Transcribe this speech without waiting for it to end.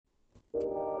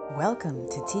Welcome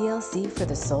to TLC for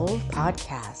the Soul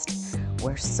podcast,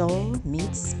 where soul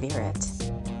meets spirit.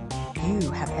 You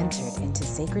have entered into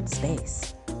sacred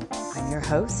space. I'm your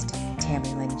host,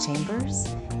 Tammy Lynn Chambers,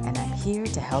 and I'm here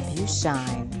to help you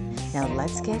shine. Now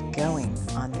let's get going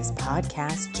on this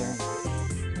podcast journey.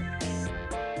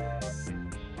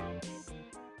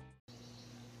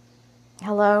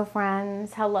 Hello,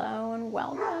 friends. Hello, and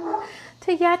welcome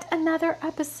to yet another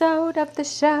episode of the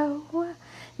show.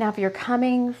 Now, if you're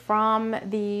coming from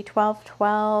the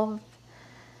 1212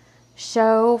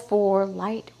 show for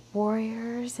light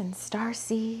warriors and star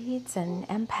seeds and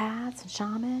empaths and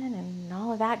shaman and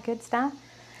all of that good stuff,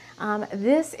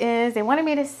 they wanted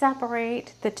me to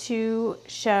separate the two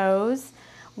shows.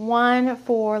 One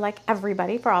for like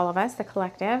everybody, for all of us, the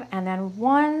collective, and then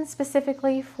one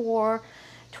specifically for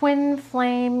twin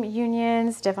flame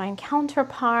unions, divine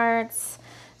counterparts,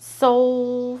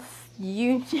 soul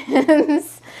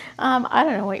unions. I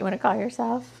don't know what you want to call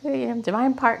yourself,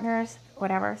 divine partners,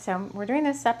 whatever. So we're doing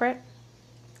this separate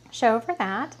show for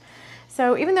that.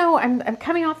 So even though I'm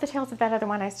coming off the tails of that other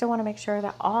one, I still want to make sure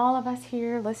that all of us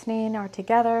here listening are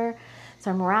together. So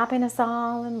I'm wrapping us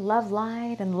all in love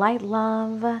light and light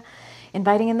love,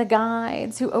 inviting in the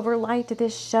guides who overlight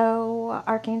this show,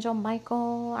 Archangel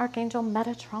Michael, Archangel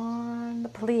Metatron, the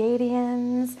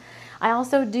Pleiadians. I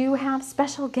also do have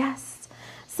special guests.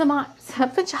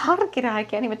 I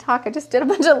can't even talk. I just did a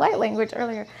bunch of light language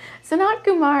earlier. Sanat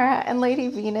Kumara and Lady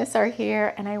Venus are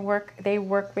here, and they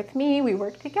work with me. We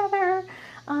work together,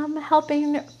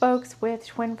 helping folks with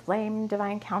twin flame,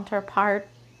 divine counterpart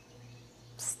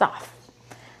stuff.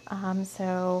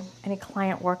 So any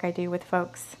client work I do with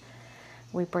folks,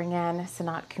 we bring in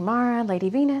Sanat Kumara, Lady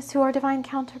Venus, who are divine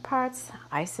counterparts.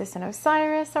 Isis and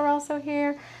Osiris are also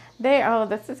here.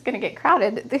 This is going to get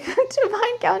crowded. The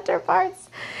divine counterparts,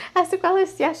 as well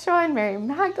as Yeshua and Mary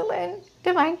Magdalene,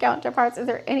 divine counterparts. Is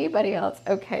there anybody else?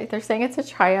 Okay, they're saying it's a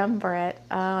triumvirate.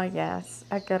 Oh, yes,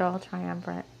 a good old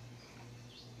triumvirate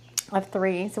of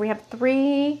three. So we have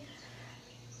three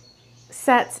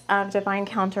sets of divine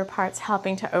counterparts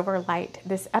helping to overlight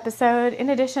this episode,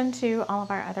 in addition to all of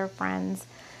our other friends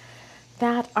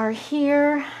that are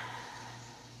here.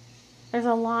 There's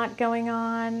a lot going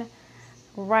on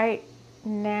right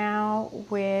now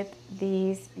with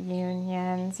these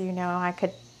unions. You know, I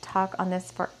could talk on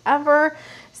this forever.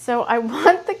 So I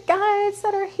want the guides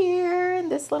that are here in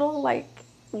this little like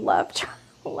love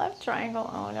triangle.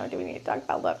 Oh no, do we need to talk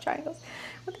about love triangles?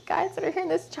 With the guides that are here in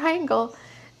this triangle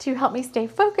to help me stay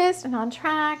focused and on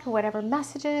track, whatever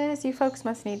messages you folks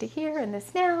must need to hear in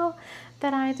this now,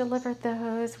 that I delivered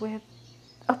those with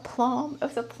aplomb. It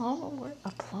was aplomb, a word?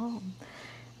 Aplomb.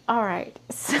 All right,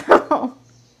 so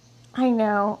I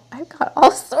know I've got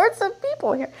all sorts of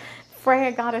people here.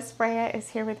 Freya, Goddess Freya, is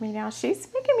here with me now. She's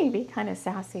making me be kind of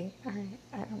sassy. All right,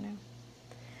 I don't know.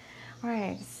 All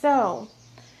right, so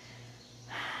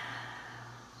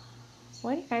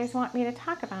what do you guys want me to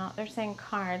talk about? They're saying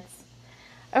cards.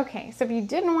 Okay, so if you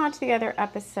didn't watch the other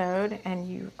episode and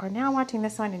you are now watching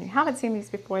this one and you haven't seen these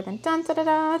before, then dun da da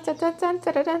da da da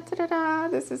da da da da da.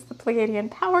 This is the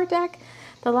Pleiadian Power Deck,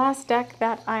 the last deck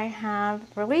that I have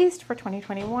released for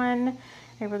 2021.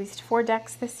 I released 4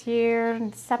 decks this year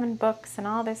and 7 books and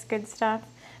all this good stuff,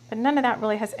 but none of that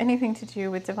really has anything to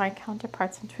do with divine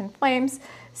counterparts and twin flames,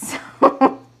 so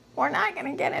we're not going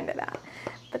to get into that.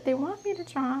 But they want me to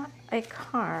draw a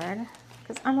card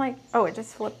because I'm like, oh, it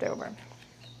just flipped over.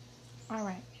 All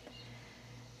right,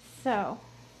 so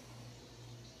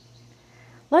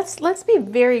let's be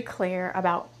very clear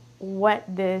about what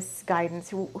this guidance,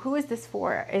 who is this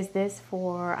for? Is this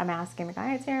for, I'm asking the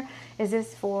guides here, is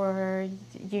this for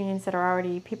unions that are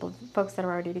already, folks that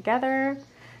are already together?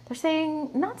 They're saying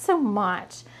not so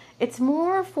much. It's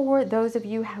more for those of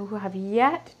you who have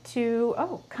yet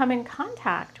to, come in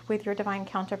contact with your divine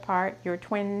counterpart, your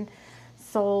twin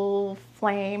soul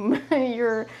flame,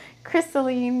 your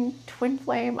crystalline twin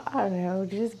flame, I don't know,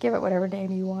 just give it whatever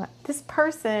name you want. This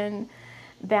person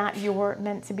that you're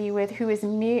meant to be with, who is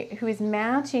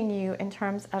matching you in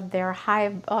terms of their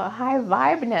high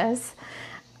vibeness.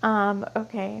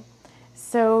 Okay,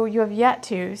 so you have yet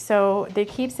to. So they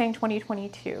keep saying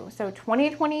 2022. So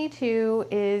 2022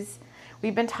 is,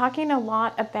 we've been talking a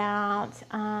lot about,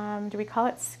 do we call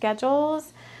it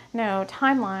schedules? No,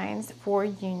 timelines for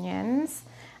unions.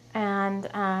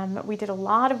 And we did a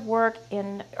lot of work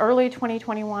in early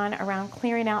 2021 around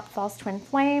clearing out false twin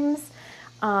flames.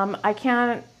 I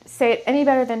can't say it any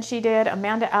better than she did.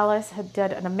 Amanda Ellis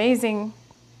did an amazing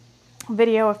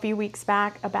video a few weeks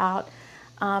back about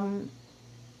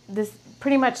this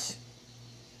pretty much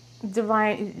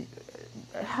divine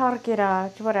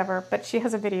whatever, but she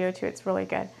has a video too. It's really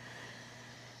good.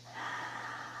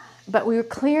 But we were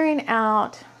clearing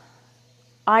out,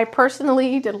 I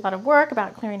personally did a lot of work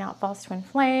about clearing out false twin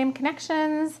flame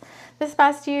connections this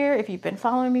past year. If you've been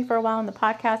following me for a while on the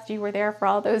podcast, you were there for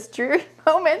all those dreary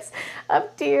moments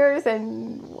of tears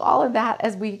and all of that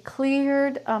as we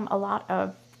cleared a lot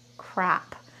of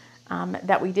crap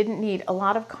that we didn't need, a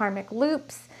lot of karmic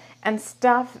loops and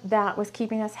stuff that was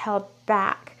keeping us held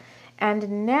back.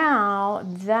 And now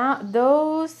that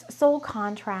those soul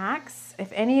contracts,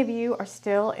 if any of you are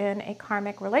still in a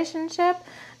karmic relationship,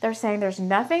 they're saying there's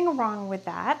nothing wrong with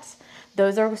that.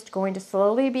 Those are going to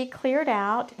slowly be cleared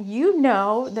out. You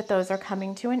know that those are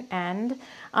coming to an end.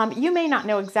 You may not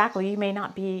know exactly. You may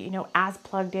not be, as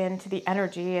plugged into the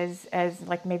energy as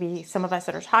like maybe some of us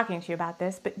that are talking to you about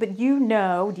this, but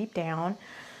deep down,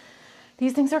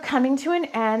 these things are coming to an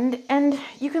end, and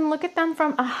you can look at them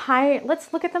from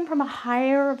let's look at them from a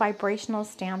higher vibrational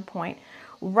standpoint,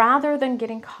 rather than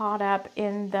getting caught up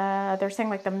in they're saying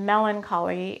like the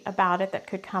melancholy about it that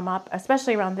could come up,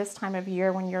 especially around this time of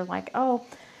year when you're like, oh,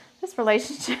 this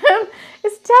relationship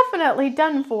is definitely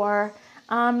done for.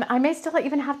 I may still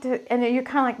even have to, and you're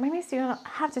kind of like, maybe I still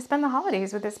have to spend the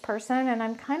holidays with this person, and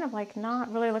I'm kind of like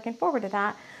not really looking forward to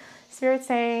that. Spirit's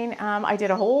saying, I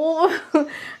did a whole,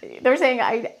 they're saying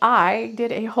I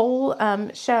did a whole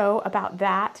show about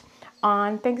that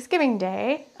on Thanksgiving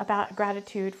Day, about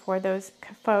gratitude for those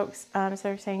folks. So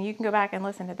they're saying you can go back and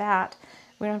listen to that.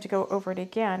 We don't have to go over it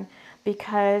again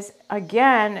because,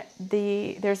 again,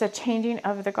 there's a changing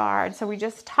of the guard. So we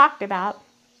just talked about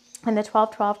in the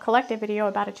 1212 collective video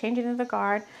about a changing of the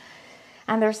guard.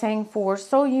 And they're saying for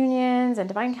soul unions and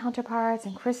divine counterparts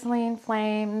and crystalline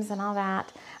flames and all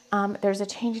that, there's a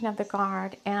changing of the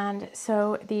guard. And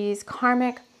so these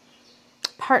karmic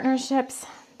partnerships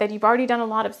that you've already done a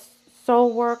lot of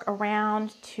soul work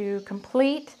around to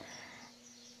complete,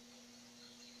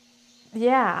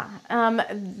 those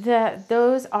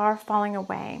are falling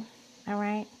away, all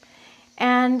right?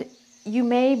 And you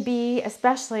may be,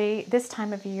 especially this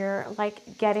time of year,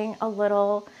 like getting a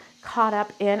little caught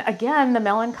up in, again, the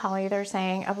melancholy they're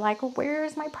saying of like, well,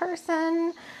 where's my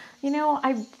person?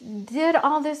 I did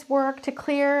all this work to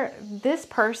clear this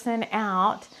person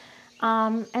out.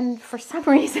 And for some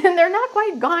reason, they're not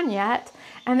quite gone yet.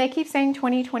 And they keep saying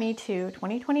 2022,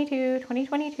 2022,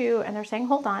 2022. And they're saying,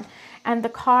 hold on. And the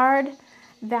card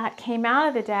that came out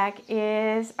of the deck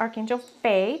is Archangel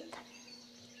Faith.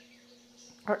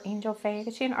 Or Angel Faith.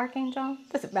 Is she an archangel?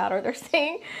 Doesn't matter, they're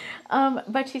saying.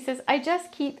 But she says, I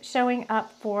just keep showing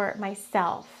up for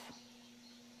myself.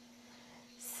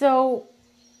 So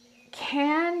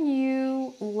can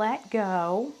you let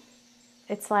go?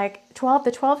 It's like the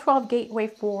 1212 gateway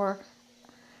for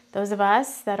those of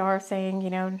us that are saying,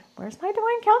 where's my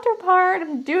divine counterpart?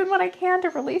 I'm doing what I can to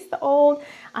release the old.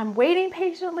 I'm waiting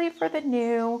patiently for the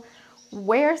new.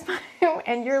 Where's my,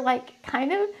 and you're like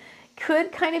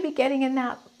could be getting in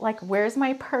that, like, where's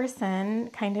my person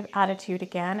kind of attitude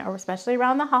again, or especially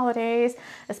around the holidays,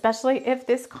 especially if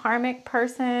this karmic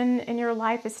person in your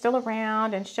life is still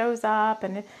around and shows up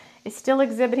and is still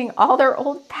exhibiting all their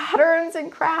old patterns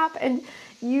and crap, and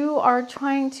you are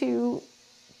trying to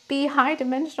be high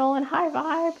dimensional and high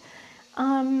vibe.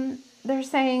 They're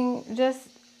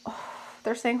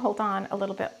saying hold on a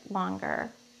little bit longer.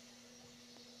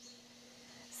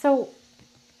 So,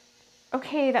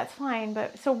 okay, that's fine,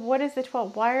 but so what is the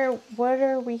 12? What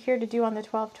are we here to do on the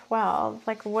 1212?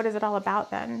 Like, what is it all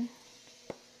about then?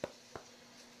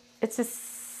 It's a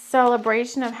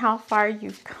celebration of how far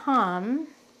you've come,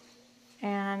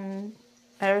 and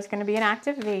there's going to be an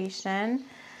activation,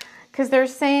 because they're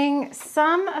saying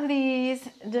some of these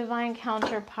divine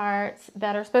counterparts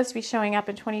that are supposed to be showing up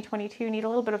in 2022 need a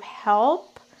little bit of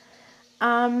help,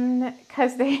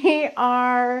 because they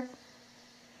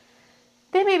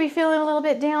may be feeling a little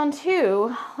bit down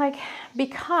too,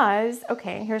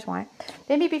 here's why.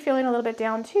 They may be feeling a little bit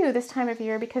down too this time of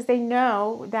year because they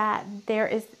know that there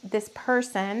is this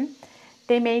person.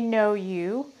 They may know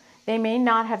you. They may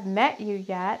not have met you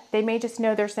yet. They may just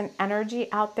know there's an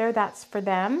energy out there that's for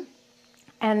them.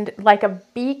 And like a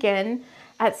beacon,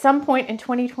 at some point in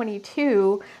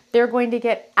 2022, they're going to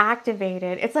get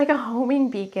activated. It's like a homing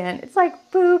beacon. It's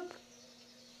like boop,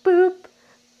 boop,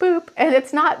 boop, and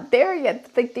it's not there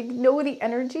yet. Like, they know the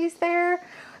energy's there.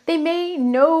 They may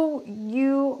know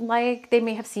you, like they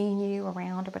may have seen you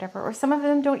around or whatever, or some of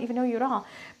them don't even know you at all.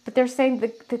 But they're saying,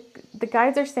 the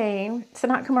guides are saying,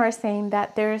 Sanat Kumara is saying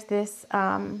that there's this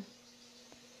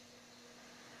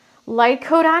light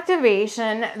code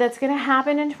activation that's going to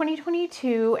happen in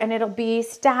 2022, and it'll be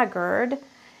staggered.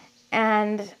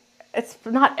 And it's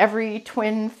not every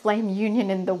twin flame union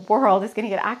in the world is going to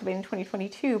get activated in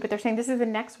 2022, but they're saying this is the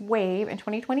next wave in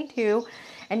 2022,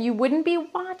 and you wouldn't be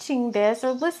watching this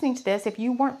or listening to this if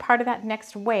you weren't part of that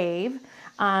next wave.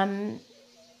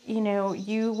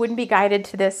 You wouldn't be guided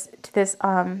to this,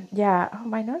 yeah, oh,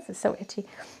 my nose is so itchy.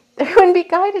 They wouldn't be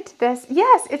guided to this.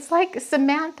 Yes, it's like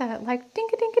Samantha, like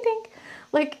dink-a-dink-a-dink,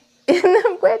 like in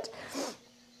The Witch.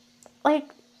 Like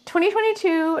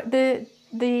 2022,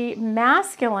 the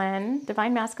masculine,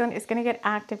 divine masculine, is going to get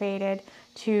activated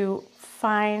to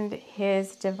find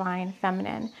his divine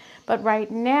feminine. But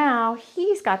right now,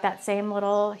 he's got that same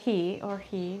little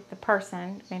the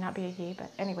person, may not be a he, but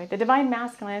anyway, the divine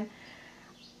masculine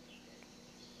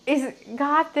is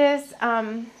got this,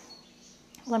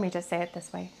 let me just say it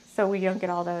this way, so we don't get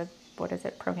all the,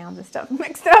 pronouns and stuff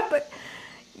mixed up, but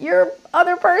your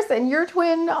other person, your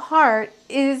twin heart,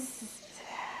 is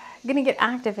going to get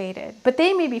activated. But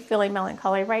they may be feeling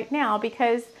melancholy right now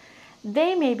because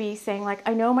they may be saying, like,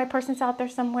 I know my person's out there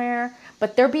somewhere,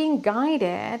 but they're being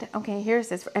guided. Okay, here's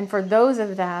this. And for those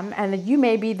of them, and you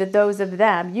may be those of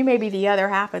them, you may be the other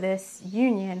half of this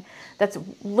union that's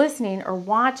listening or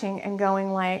watching and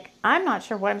going like, I'm not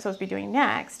sure what I'm supposed to be doing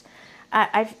next.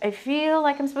 I feel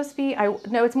like I'm supposed to be,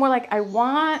 no, it's more like I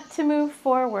want to move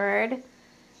forward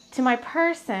to my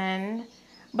person,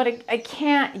 but I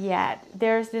can't yet.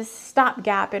 There's this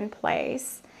stopgap in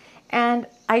place, and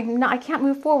I can't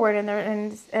move forward.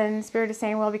 And Spirit is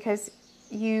saying, well, because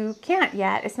you can't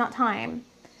yet. It's not time.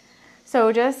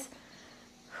 So just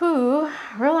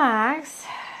relax.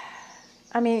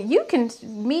 I mean, you can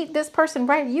meet this person,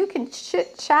 right? You can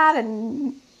chit chat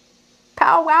and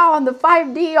powwow on the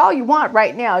 5D all you want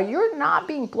right now. You're not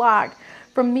being blocked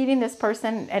from meeting this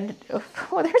person, and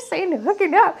they're saying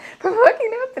hooking up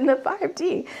in the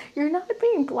 5D. You're not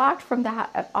being blocked from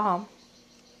that at all.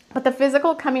 But the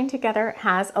physical coming together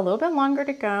has a little bit longer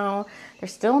to go.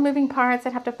 There's still moving parts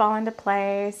that have to fall into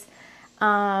place.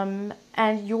 And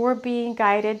you're being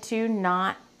guided to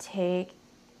not take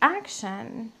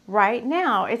action right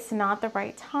now. It's not the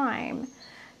right time.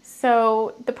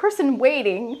 So the person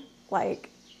waiting,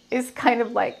 is kind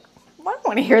of like, well, I don't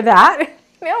want to hear that.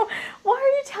 Why are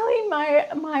you telling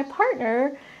my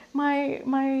partner,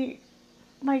 my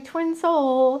twin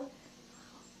soul,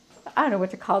 I don't know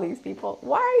what to call these people.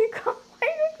 Why are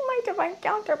you my divine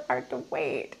counterpart to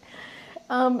wait?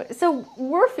 So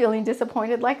we're feeling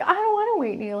disappointed, like, I don't want to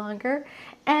wait any longer.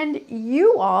 And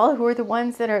you all, who are the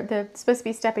ones that are supposed to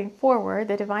be stepping forward,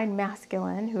 the divine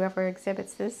masculine, whoever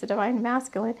exhibits this, the divine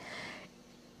masculine,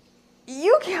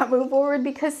 you can't move forward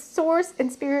because Source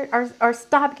and Spirit are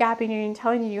stop-gapping you and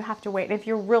telling you have to wait. And if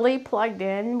you're really plugged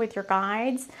in with your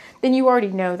guides, then you already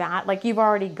know that. Like, you've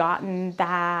already gotten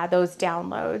those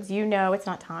downloads. You know it's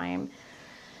not time.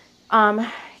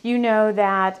 You know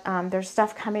that there's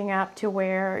stuff coming up to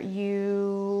where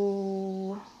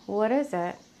to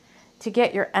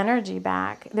get your energy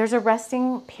back. There's a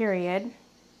resting period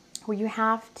where you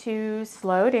have to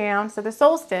slow down. So the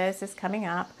solstice is coming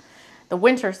up. The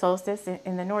winter solstice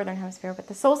in the northern hemisphere, but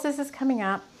the solstice is coming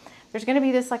up. There's going to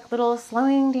be this little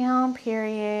slowing down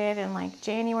period, and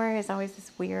January is always this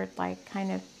weird,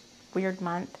 kind of weird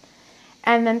month.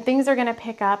 And then things are going to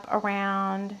pick up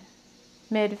around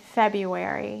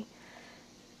mid-February.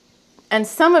 And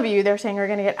some of you, they're saying, are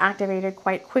going to get activated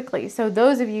quite quickly. So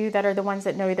those of you that are the ones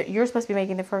that know that you're supposed to be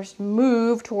making the first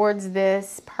move towards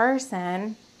this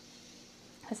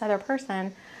other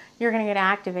person, you're going to get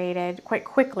activated quite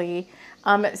quickly.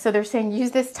 So they're saying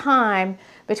use this time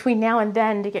between now and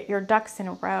then to get your ducks in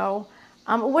a row.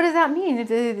 What does that mean?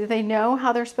 Do they know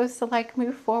how they're supposed to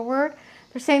move forward?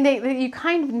 They're saying that you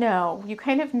kind of know. You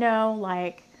kind of know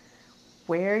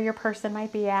where your person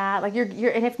might be at.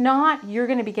 And if not, you're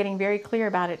going to be getting very clear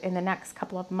about it in the next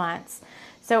couple of months.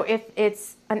 So if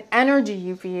it's an energy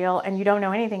you feel and you don't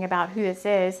know anything about who this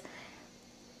is,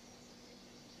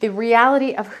 the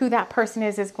reality of who that person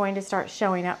is going to start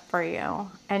showing up for you.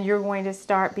 And you're going to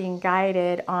start being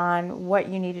guided on what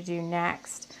you need to do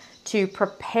next to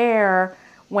prepare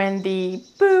when the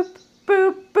boop,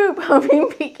 boop, boop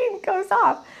homing beacon goes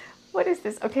off. What is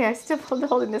this? Okay, I still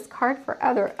holding this card for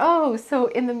other. Oh, so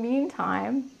in the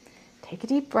meantime, take a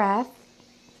deep breath.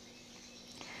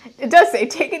 It does say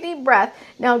take a deep breath.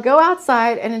 Now go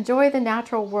outside and enjoy the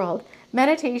natural world.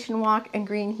 Meditation walk and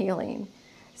green healing.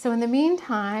 So in the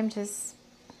meantime, just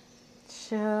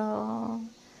chill,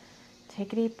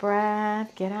 take a deep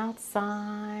breath, get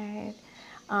outside.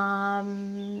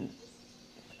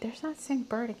 There's that same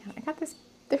bird again.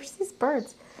 There's these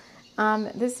birds.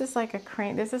 This is like a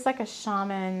crane. This is like a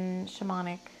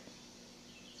shamanic,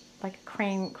 like a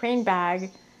crane bag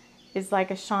is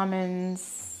like a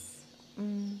shaman's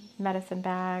medicine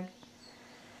bag.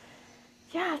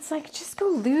 Yeah, it's like just go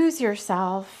lose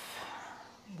yourself,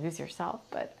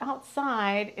 but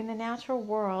outside in the natural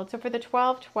world. So for the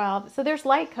 12-12, so there's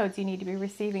light codes you need to be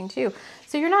receiving too.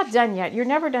 So you're not done yet. You're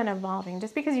never done evolving.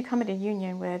 Just because you come into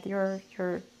union with your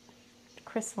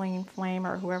crystalline flame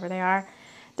or whoever they are,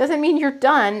 doesn't mean you're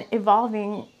done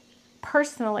evolving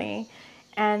personally.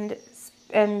 And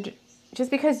just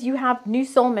because you have new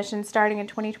soul missions starting in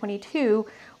 2022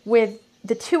 with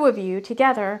the two of you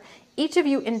together, each of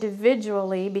you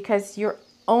individually, because your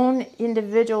own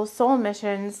individual soul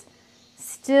missions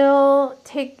still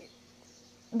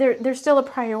they're still a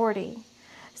priority.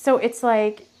 So it's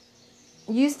like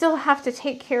you still have to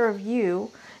take care of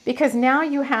you, because now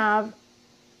you have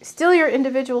still your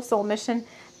individual soul mission.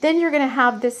 Then you're going to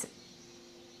have this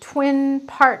twin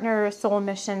partner soul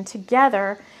mission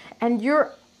together, and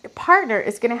your partner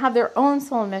is going to have their own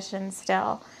soul mission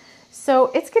still. So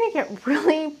it's going to get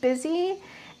really busy,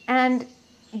 and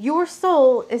your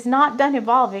soul is not done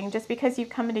evolving just because you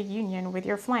come into union with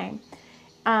your flame.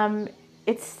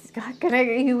 It's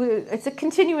a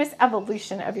continuous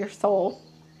evolution of your soul.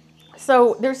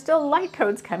 So there's still light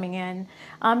codes coming in.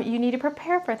 You need to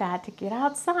prepare for that, to get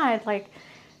outside. Like,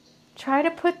 try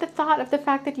to put the thought of the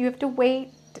fact that you have to wait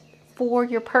for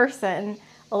your person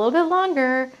a little bit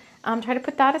longer. Try to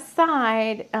put that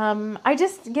aside. I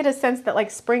just get a sense that like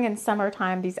spring and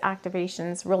summertime, these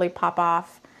activations really pop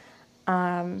off.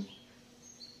 So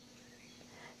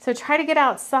try to get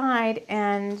outside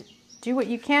and do what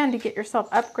you can to get yourself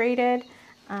upgraded.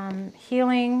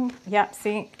 Healing. Yep.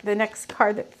 See, the next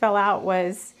card that fell out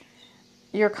was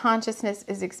your consciousness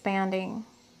is expanding.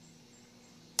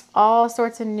 All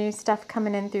sorts of new stuff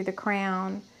coming in through the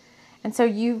crown. And so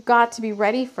you've got to be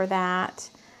ready for that.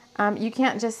 You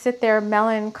can't just sit there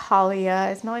melancholia.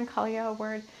 Is melancholia a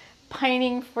word?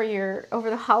 Pining for over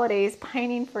the holidays,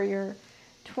 pining for your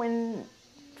twin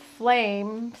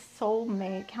flame,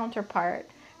 soulmate, counterpart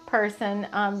person,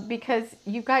 because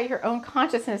you've got your own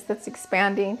consciousness that's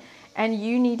expanding, and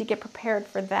you need to get prepared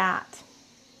for that.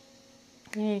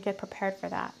 You need to get prepared for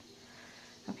that.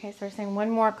 Okay, so we're saying one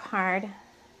more card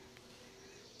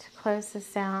to close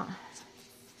this out.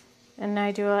 And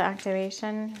I do an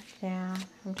activation. Yeah,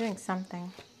 I'm doing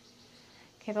something.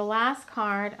 Okay, the last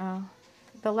card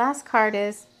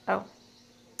is,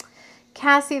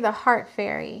 Cassie the Heart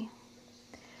Fairy.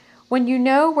 When you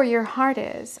know where your heart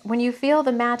is, when you feel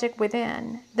the magic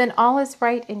within, then all is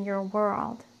right in your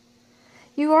world.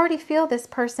 You already feel this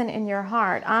person in your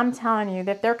heart. I'm telling you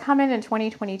that they're coming in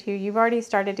 2022. You've already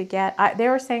started to get, they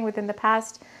were saying within the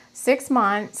past 6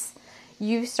 months,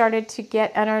 you started to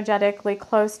get energetically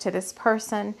close to this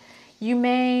person. You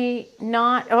may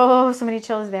not, so many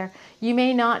chills there. You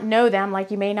may not know them, like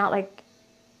you may not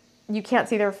you can't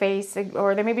see their face,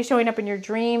 or they may be showing up in your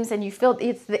dreams, and you feel,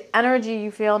 it's the energy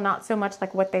you feel, not so much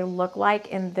like what they look like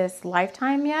in this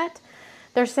lifetime yet.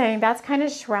 They're saying that's kind of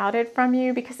shrouded from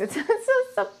you because it's a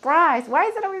surprise. Why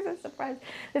is it always a surprise?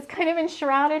 It's kind of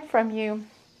enshrouded from you.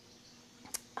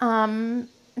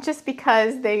 Just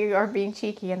because they are being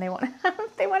cheeky and they want to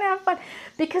have fun.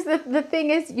 Because the thing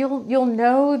is, you'll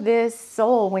know this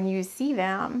soul when you see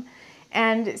them,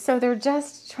 and so they're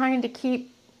just trying to keep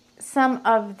some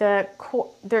of the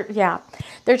they're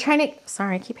trying to,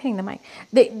 sorry, I keep hitting the mic.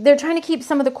 They're trying to keep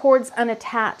some of the cords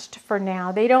unattached for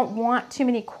now. They don't want too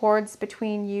many cords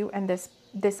between you and this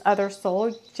other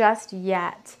soul just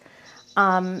yet.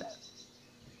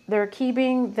 They're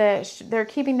keeping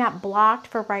that blocked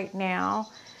for right now.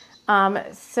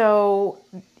 Because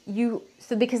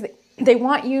they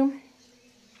want you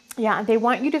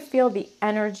to feel the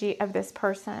energy of this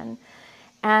person,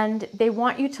 and they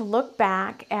want you to look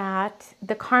back at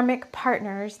the karmic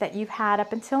partners that you've had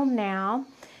up until now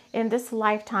in this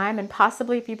lifetime, and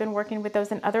possibly if you've been working with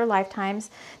those in other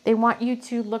lifetimes, they want you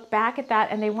to look back at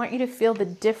that, and they want you to feel the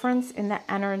difference in the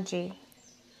energy.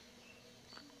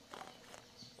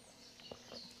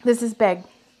 This is big.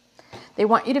 They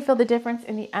want you to feel the difference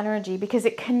in the energy because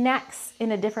it connects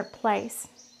in a different place.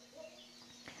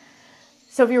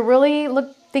 So if you're really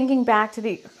thinking back to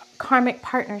the karmic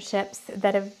partnerships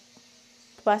that have,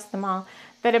 bless them all,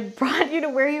 that have brought you to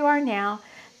where you are now,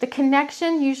 the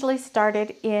connection usually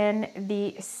started in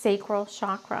the sacral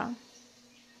chakra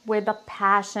with a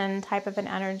passion type of an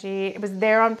energy. It was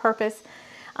there on purpose.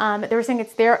 They were saying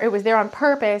it was there on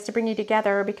purpose to bring you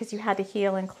together because you had to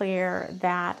heal and clear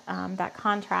that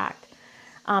contract.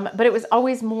 But it was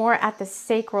always more at the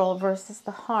sacral versus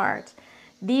the heart.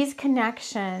 These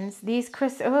connections, these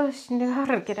crystalline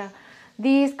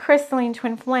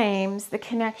twin flames, the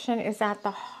connection is at the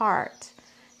heart.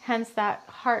 Hence that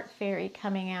heart fairy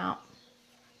coming out.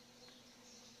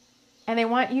 And they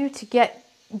want you to get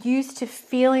used to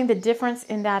feeling the difference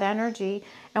in that energy.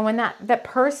 And when that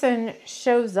person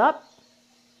shows up,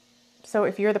 so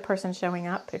if you're the person showing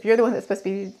up, if you're the one that's supposed to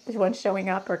be the one showing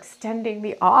up or extending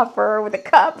the offer with a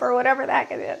cup or whatever the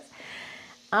heck it is,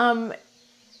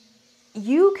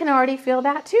 you can already feel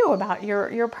that too about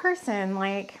your person.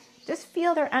 Like, just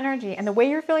feel their energy. And the way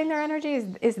you're feeling their energy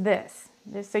is this.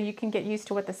 Just so you can get used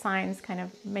to what the signs kind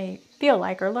of may feel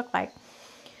like or look like.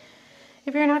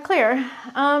 If you're not clear,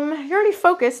 you're already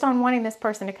focused on wanting this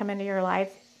person to come into your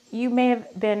life. You may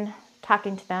have been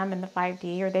talking to them in the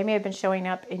 5D, or they may have been showing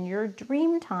up in your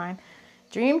dream time.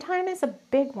 Dream time is a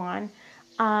big one.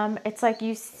 It's like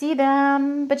you see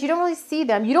them, but you don't really see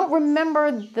them. You don't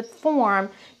remember the form.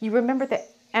 You remember the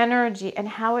energy and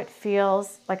how it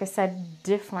feels, like I said,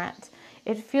 different.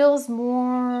 It feels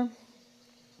more,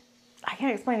 I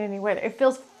can't explain it any way. It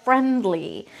feels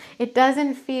friendly. It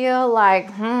doesn't feel like,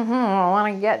 I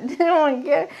want to get it on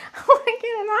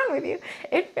with you.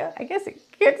 I guess it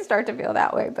could start to feel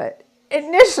that way, but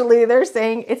initially they're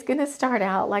saying it's going to start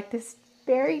out like this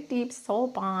very deep soul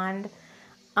bond.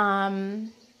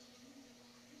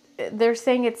 They're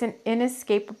saying it's an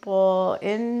inescapable,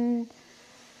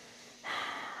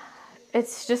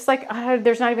 it's just like,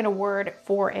 there's not even a word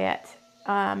for it.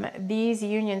 These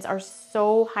unions are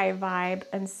so high vibe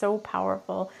and so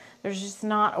powerful. There's just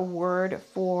not a word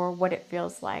for what it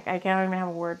feels like. I can't even have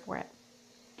a word for it.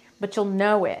 But you'll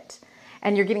know it.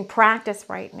 And you're getting practice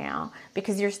right now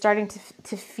because you're starting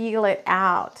to feel it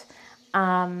out.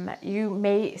 You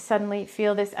may suddenly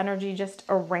feel this energy just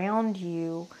around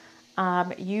you.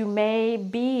 You may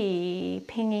be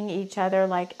pinging each other,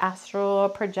 like astral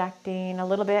projecting a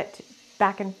little bit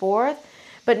back and forth,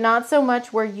 but not so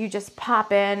much where you just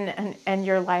pop in and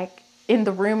you're like in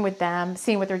the room with them,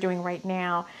 seeing what they're doing right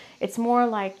now. It's more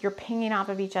like you're pinging off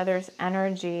of each other's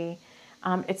energy.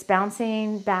 It's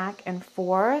bouncing back and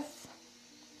forth.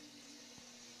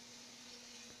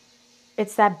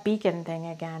 It's that beacon thing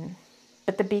again.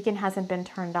 But the beacon hasn't been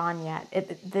turned on yet.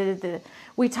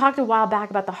 We talked a while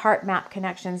back about the heart map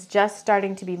connections just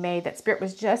starting to be made, that Spirit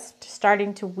was just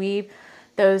starting to weave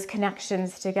those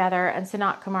connections together. And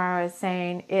Sanat Kumara is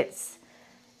saying it's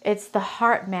the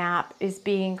heart map is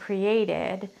being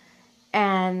created,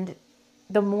 and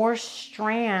the more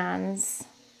strands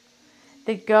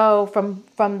that go from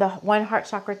the one heart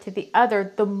chakra to the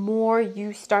other, the more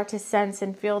you start to sense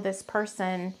and feel this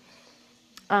person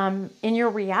in your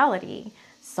reality.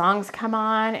 Songs come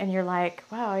on and you're like,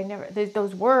 wow,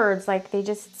 those words, like they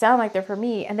just sound like they're for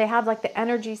me. And they have like the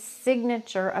energy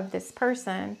signature of this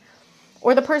person,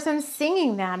 or the person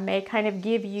singing them may kind of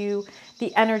give you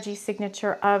the energy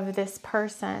signature of this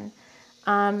person.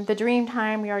 The dream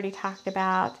time we already talked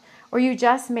about, or you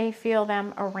just may feel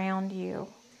them around you.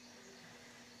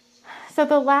 So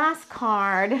the last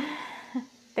card,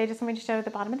 they just want me to show at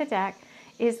the bottom of the deck,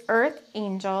 is Earth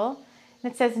Angel.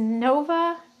 And it says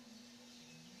Nova.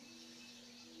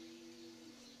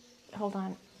 Hold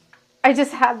on. I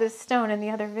just had this stone in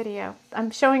the other video. I'm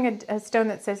showing a stone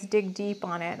that says dig deep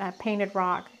on it, a painted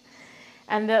rock.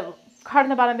 And the card on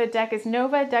the bottom of the deck is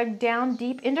Nova dug down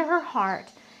deep into her heart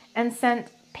and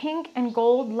sent pink and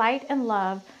gold light and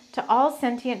love to all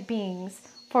sentient beings,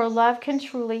 for love can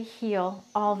truly heal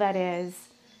all that is.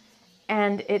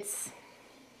 And it's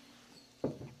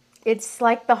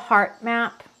like the heart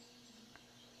map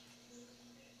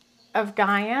of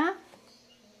Gaia,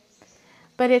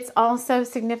 but it's also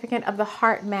significant of the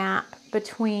heart map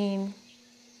between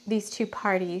these two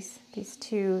parties, these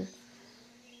two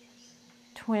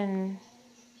twin,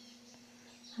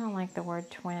 I don't like the word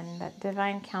twin, but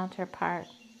divine counterpart.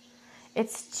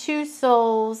 It's two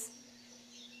souls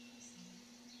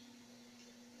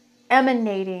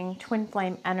emanating twin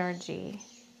flame energy.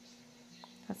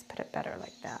 Let's put it better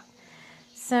like that.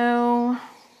 So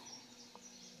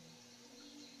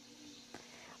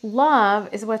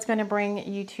love is what's going to bring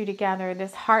you two together.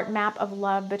 This heart map of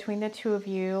love between the two of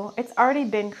you. It's already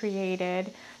been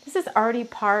created. This is already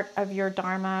part of your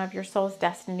dharma, of your soul's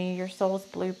destiny, your soul's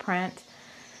blueprint.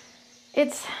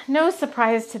 It's no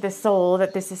surprise to the soul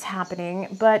that this is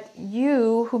happening, but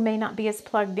you, who may not be as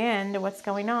plugged in to what's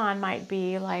going on, might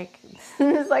be like,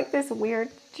 it's like this weird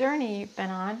journey you've been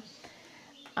on.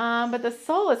 But the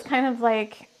soul is kind of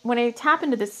like, when I tap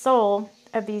into the soul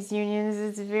of these unions,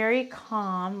 it's very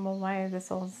calm. Well, why the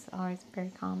soul's always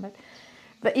very calm,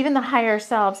 but even the higher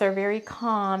selves are very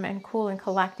calm and cool and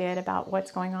collected about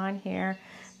what's going on here.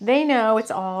 They know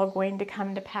it's all going to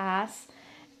come to pass.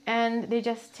 And they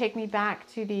just take me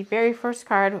back to the very first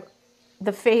card,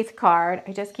 the faith card.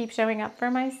 I just keep showing up for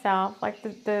myself. Like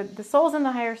the souls and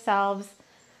the higher selves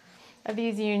of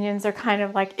these unions are kind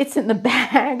of like, it's in the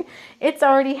bag. It's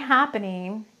already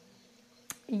happening.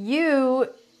 You,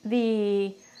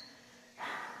 the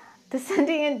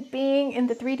sentient being in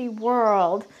the 3D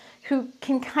world, who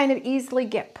can kind of easily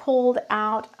get pulled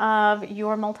out of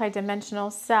your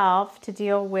multidimensional self to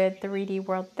deal with 3D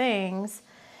world things,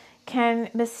 can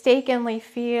mistakenly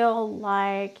feel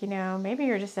like, maybe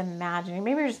you're just imagining,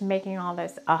 maybe you're just making all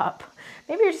this up.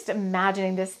 Maybe you're just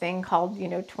imagining this thing called,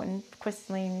 twin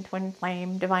crystalline, twin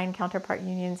flame, divine counterpart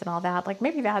unions and all that. Like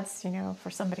maybe that's,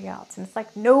 for somebody else. And it's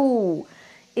like, no,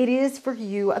 it is for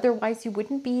you. Otherwise you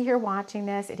wouldn't be here watching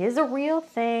this. It is a real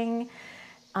thing.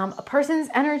 A person's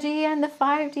energy in the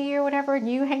 5D or whatever, and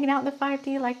you hanging out in the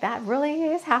 5D, like that really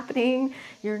is happening.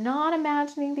 You're not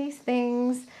imagining these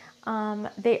things.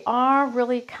 They are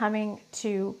really coming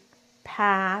to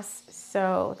pass.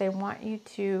 So they want you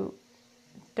to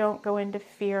don't go into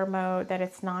fear mode that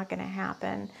it's not going to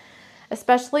happen.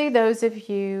 Especially those of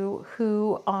you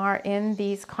who are in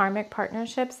these karmic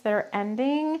partnerships that are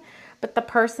ending, but the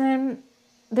person,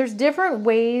 there's different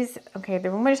ways. Okay, I'm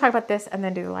going to talk about this and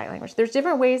then do the light language. There's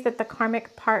different ways that the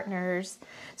karmic partners,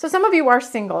 so some of you are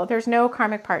single. There's no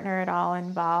karmic partner at all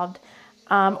involved.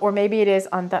 Or maybe it is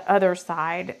on the other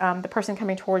side. The person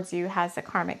coming towards you has a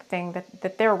karmic thing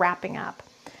that they're wrapping up.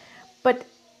 But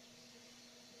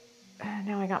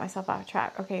now I got myself off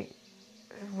track. Okay,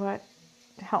 what?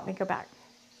 Help me go back.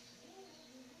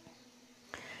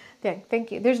 Yeah,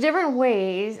 thank you. There's different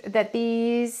ways that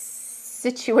these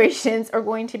situations are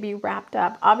going to be wrapped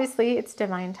up. Obviously, it's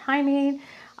divine timing.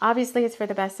 Obviously, it's for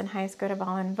the best and highest good of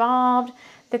all involved.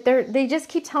 That they just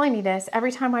keep telling me this.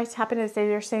 Every time I tap into this,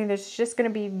 they're saying there's just going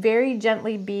to be very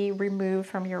gently be removed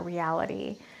from your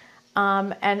reality.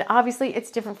 And obviously, it's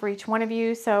different for each one of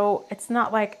you. So it's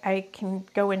not like I can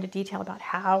go into detail about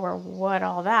how or what,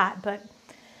 all that. But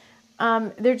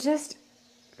they're just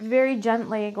very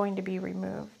gently going to be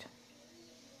removed.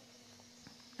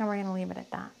 And we're going to leave it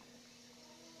at that.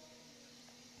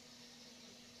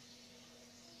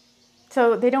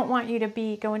 So they don't want you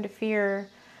to go into fear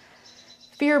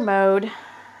mode.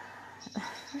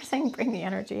 We're saying bring the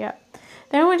energy up.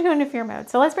 They don't want to go into fear mode.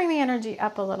 So let's bring the energy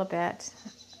up a little bit.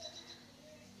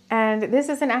 And this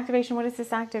is an activation. What is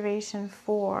this activation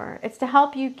for? It's to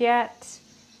help you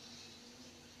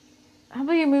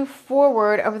move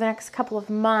forward over the next couple of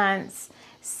months,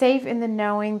 safe in the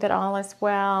knowing that all is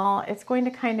well. It's going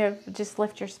to kind of just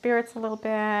lift your spirits a little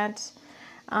bit.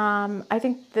 I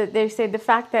think that they say the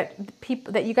fact that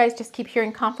that you guys just keep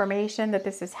hearing confirmation that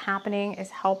this is happening is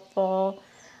helpful,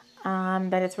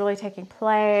 that it's really taking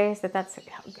place, that's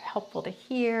helpful to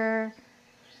hear.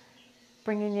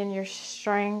 Bringing in your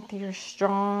strength, you're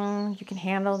strong, you can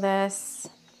handle this.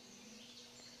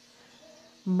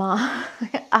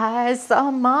 I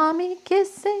saw Mommy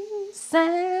kissing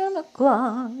Santa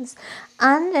Claus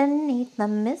underneath the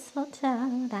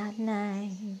mistletoe that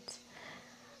night.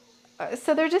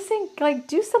 So they're just saying, like,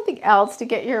 do something else to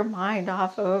get your mind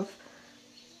off of.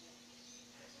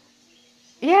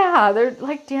 Yeah, they're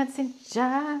like dancing,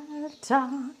 jive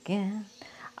talking.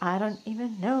 I don't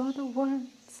even know the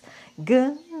words.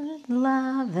 Good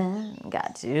loving,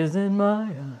 got tears in my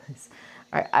eyes.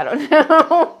 All right, I don't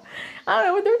know. I don't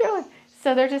know what they're doing.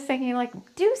 So they're just saying, like,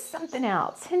 do something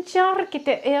else.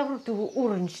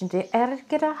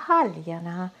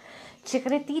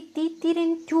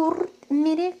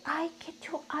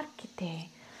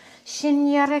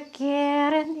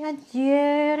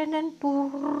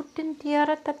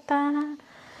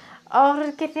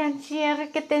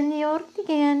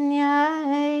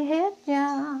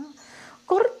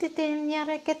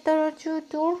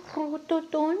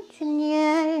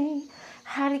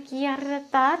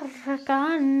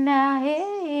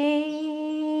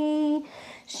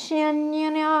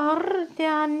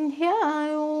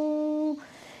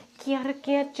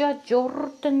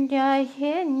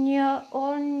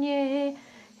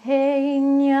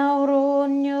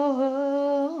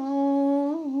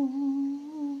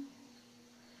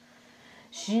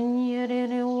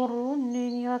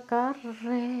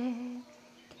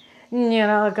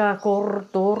 Nyaraga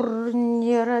kortor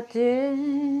nyarate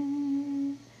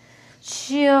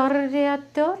Charya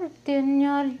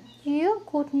tortinyar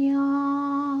yakut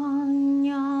nyang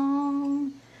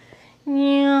nyang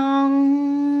nyang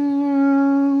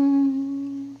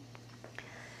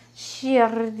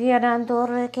Charya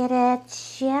dantor keret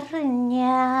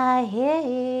charnya hey.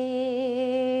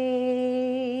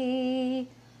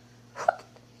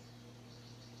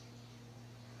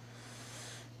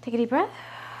 Take a deep breath.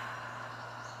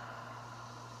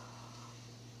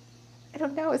 I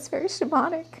don't know, it's very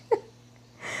shamanic.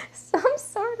 Some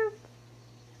sort of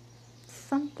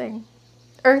something.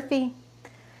 Earthy.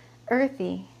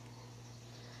 Earthy.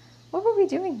 What were we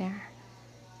doing there?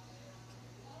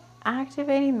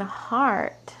 Activating the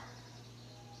heart.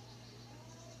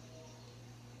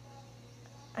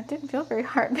 It didn't feel very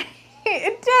heartbeat.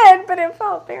 It did, but it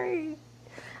felt very...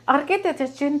 Oh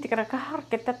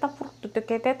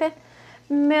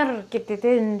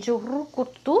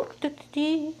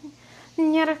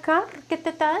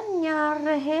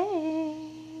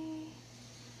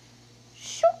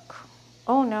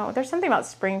no, there's something about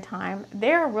springtime.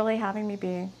 They're really having me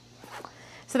be...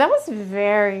 So that was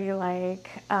very like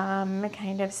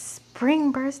kind of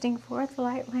spring bursting forth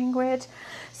light language.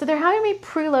 So they're having me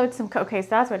preload some... Okay, so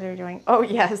that's what they're doing. Oh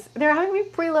yes, they're having me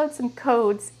preload some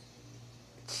codes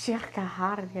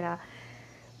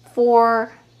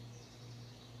for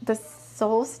the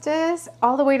solstice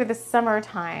all the way to the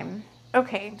summertime.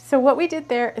 Okay, so what we did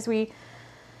there is we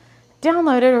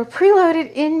downloaded or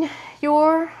preloaded in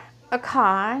your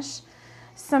Akash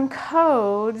some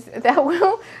codes that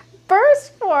will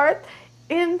burst forth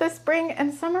in the spring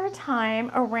and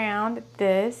summertime around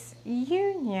this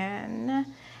union.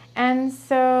 And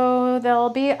so they'll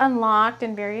be unlocked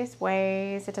in various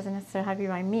ways. It doesn't necessarily have to be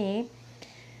by me.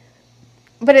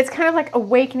 But it's kind of like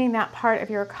awakening that part of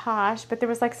your Akash. But there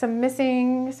was like some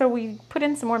missing, so we put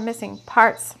in some more missing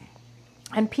parts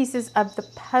and pieces of the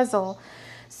puzzle.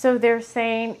 So they're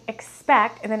saying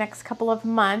expect in the next couple of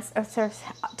months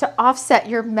to offset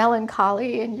your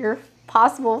melancholy and your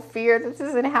possible fear that this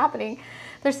isn't happening.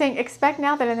 They're saying expect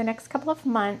now that in the next couple of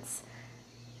months,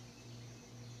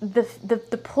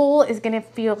 the pull is going to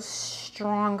feel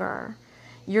stronger.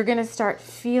 You're going to start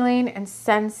feeling and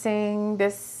sensing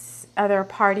this other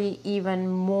party even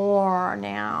more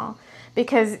now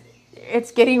because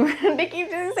it's getting, they keep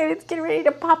just saying it's getting ready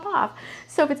to pop off.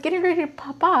 So if it's getting ready to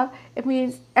pop off, it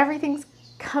means everything's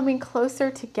coming closer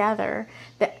together.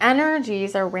 The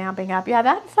energies are ramping up. Yeah,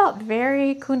 that felt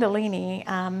very Kundalini.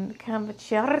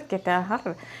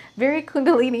 Very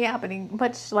Kundalini happening,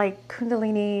 much like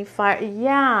Kundalini fire.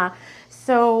 Yeah.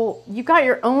 So you got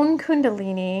your own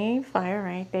Kundalini fire,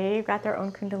 right? They've got their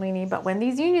own Kundalini. But when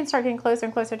these unions start getting closer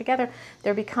and closer together,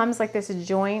 there becomes like this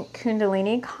joint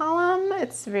Kundalini column.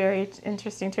 It's very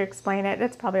interesting to explain it.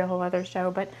 It's probably a whole other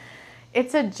show, but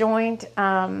it's a joint...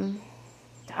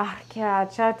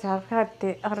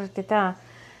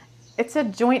 It's a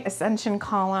joint ascension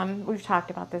column. We've talked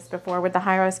about this before with the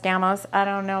Hyros Gamos. I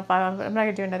don't know if I'm not going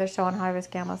to do another show on Hyros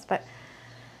Gamos, but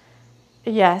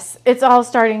yes, it's all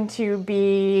starting to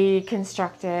be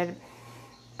constructed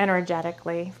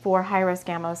energetically for Hyros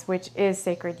Gamos, which is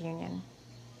Sacred Union.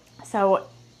 So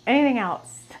anything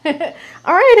else? All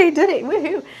right, I did it.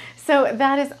 Woohoo. So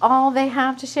that is all they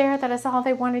have to share. That is all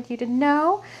they wanted you to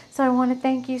know. So I want to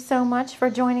thank you so much for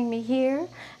joining me here.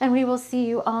 And we will see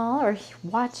you all, or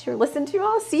watch or listen to you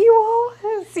all. See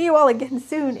you all again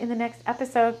soon in the next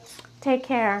episode. Take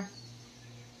care.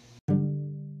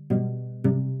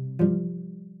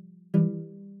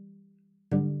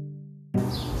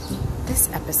 This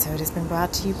episode has been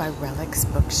brought to you by Relics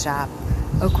Bookshop,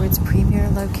 Oakwood's premier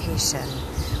location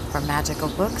for magical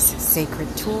books, sacred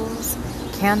tools,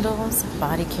 candles,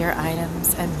 body care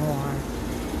items, and more.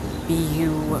 Be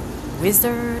you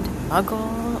wizard,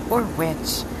 muggle, or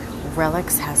witch,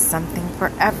 Relics has something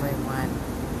for everyone.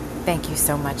 Thank you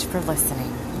so much for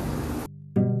listening.